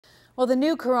Well, the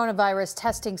new coronavirus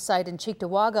testing site in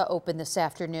Cheektowaga opened this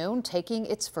afternoon, taking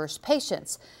its first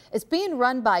patients. It's being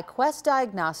run by Quest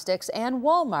Diagnostics and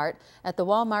Walmart at the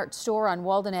Walmart store on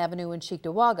Walden Avenue in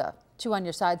Cheektowaga. 2 on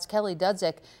Your Side's Kelly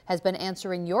Dudzik has been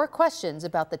answering your questions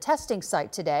about the testing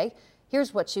site today.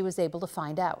 Here's what she was able to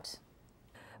find out.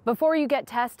 Before you get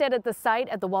tested at the site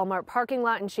at the Walmart parking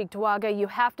lot in Cheektowaga, you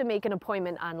have to make an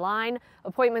appointment online.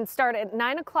 Appointments start at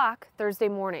 9 o'clock Thursday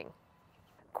morning.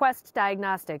 Quest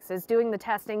Diagnostics is doing the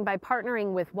testing by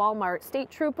partnering with Walmart. State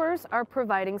troopers are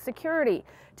providing security.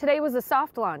 Today was a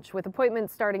soft launch with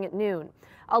appointments starting at noon.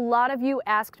 A lot of you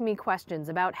asked me questions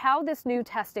about how this new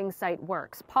testing site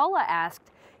works. Paula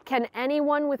asked, can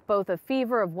anyone with both a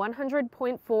fever of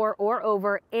 100.4 or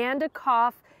over and a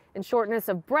cough and shortness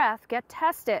of breath get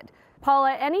tested?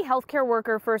 Paula, any healthcare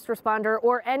worker, first responder,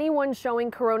 or anyone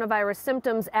showing coronavirus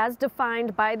symptoms as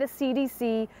defined by the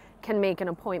CDC can make an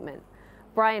appointment.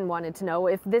 Brian wanted to know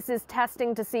if this is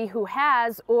testing to see who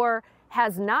has or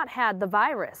has not had the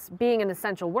virus. Being an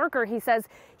essential worker, he says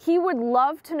he would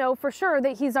love to know for sure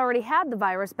that he's already had the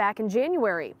virus back in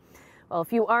January. Well,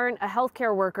 if you aren't a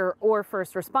healthcare worker or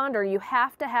first responder, you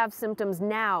have to have symptoms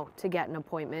now to get an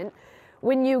appointment.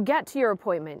 When you get to your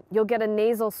appointment, you'll get a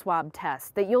nasal swab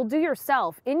test that you'll do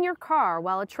yourself in your car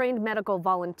while a trained medical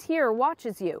volunteer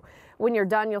watches you. When you're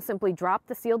done, you'll simply drop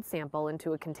the sealed sample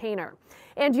into a container.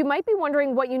 And you might be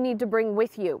wondering what you need to bring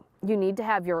with you. You need to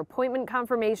have your appointment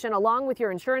confirmation along with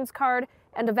your insurance card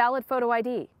and a valid photo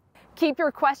ID. Keep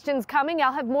your questions coming.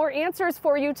 I'll have more answers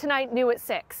for you tonight, new at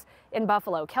 6. In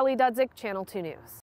Buffalo, Kelly Dudzik, Channel 2 News.